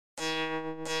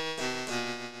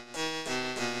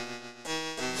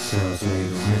sounds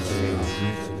meant to me.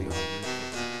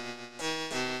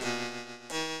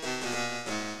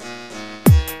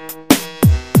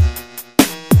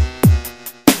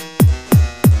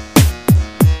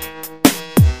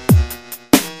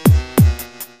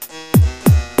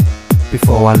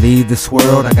 Before I leave this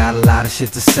world, I got a lot of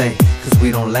shit to say, cause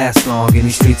we don't last long in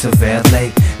these streets of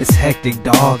LA. It's hectic,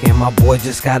 dog, and my boy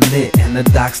just got lit, and the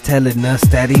doc's telling us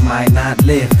that he might not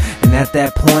live. And at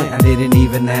that point, I didn't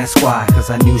even ask why, cause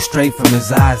I knew straight from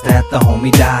his eyes that the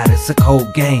homie died. It's a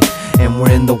cold game, and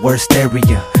we're in the worst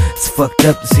area. It's fucked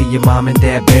up to see your mom and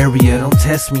dad bury you. Don't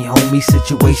test me, homie,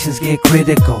 situations get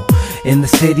critical in the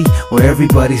city where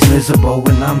everybody's miserable,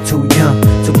 and I'm too young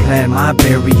to plan my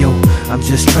burial. I'm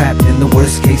just trapped in the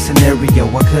worst case scenario.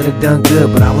 I could've done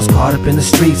good, but I was caught up in the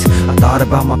streets. I thought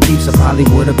about my peeps, I probably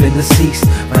would've been deceased.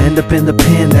 If I end up in the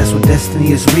pen, that's what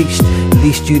destiny has reached. At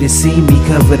least you didn't see me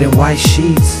covered in white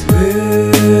sheets.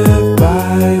 Live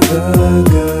by the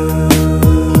gun,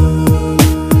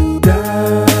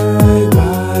 die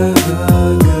by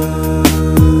the gun.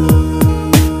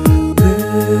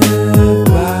 Live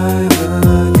by the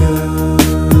gun,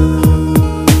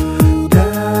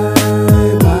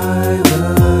 die by the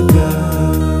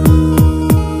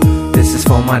gun. This is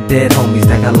for my dead homies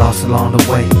that got lost along the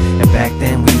way. And back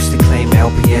then we used to claim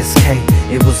LPSK.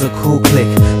 It was a cool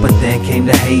clique, but then came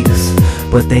the haters.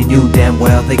 But they knew damn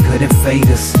well they couldn't fade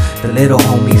us. The little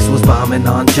homies was bombing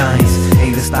on giants.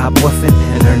 Haters stop woofing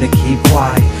and learn to keep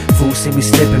quiet. Fools see me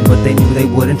slipping, but they knew they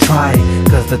wouldn't try it,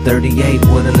 cause the 38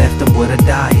 would've left them with a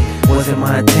diet. Wasn't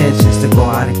my intentions to go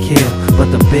out and kill, but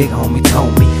the big homie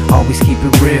told me, always keep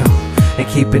it real. And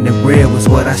keeping it real is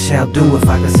what I shall do. If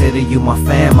I consider you my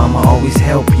fam, I'ma always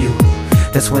help you.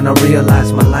 That's when I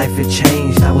realized my life had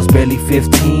changed. I was barely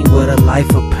 15 with a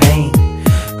life of pain,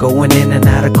 going in and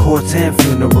out of courts and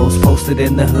funerals, posted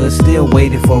in the hood, still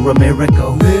waiting for a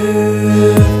miracle.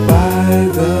 Live by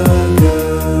the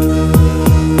gun,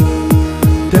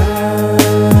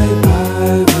 die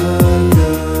by the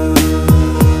gun.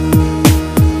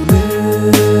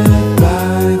 Live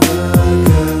by the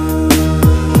gun,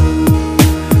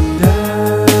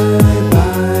 die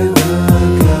by the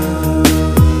gun.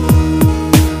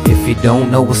 If you don't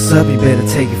know what's up, you better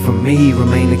take it from me.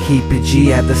 Remain to keep it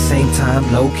G, at the same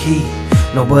time low key.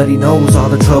 Nobody knows all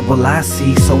the trouble I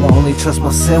see, so I only trust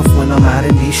myself when I'm out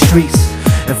in these streets.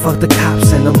 And fuck the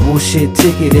cops and the bullshit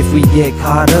ticket. If we get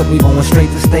caught up, we going straight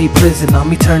to state prison.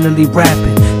 I'm eternally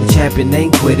rapping, the champion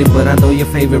ain't quitting, but I know your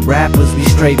favorite rappers be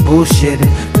straight bullshitting.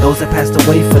 Those that passed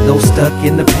away, for those stuck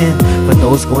in the pen, for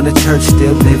those going to church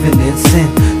still living in sin,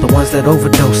 the ones that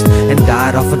overdosed and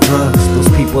died off of drugs, those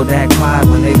people that cried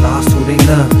when they lost who they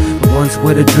loved, the ones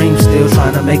with a dream still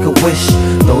trying to make a wish,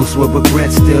 those with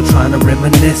regrets still trying to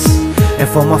reminisce. And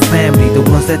for my family, the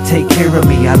ones that take care of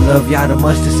me, I love y'all too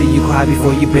much to see you cry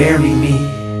before you bury me.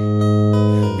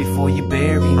 Before you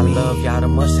bury me, I love y'all too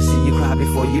much to see you cry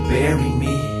before you bury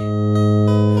me.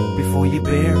 Before you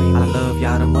bury me, I love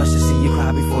y'all too much to see you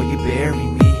cry before you bury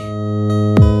me.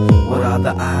 What are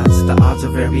the odds? The odds are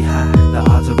very high. The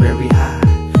odds are very high.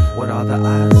 What are the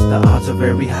odds? The odds are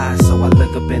very high. So I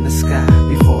look up in the sky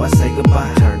before I say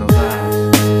goodbye. Turn those eyes.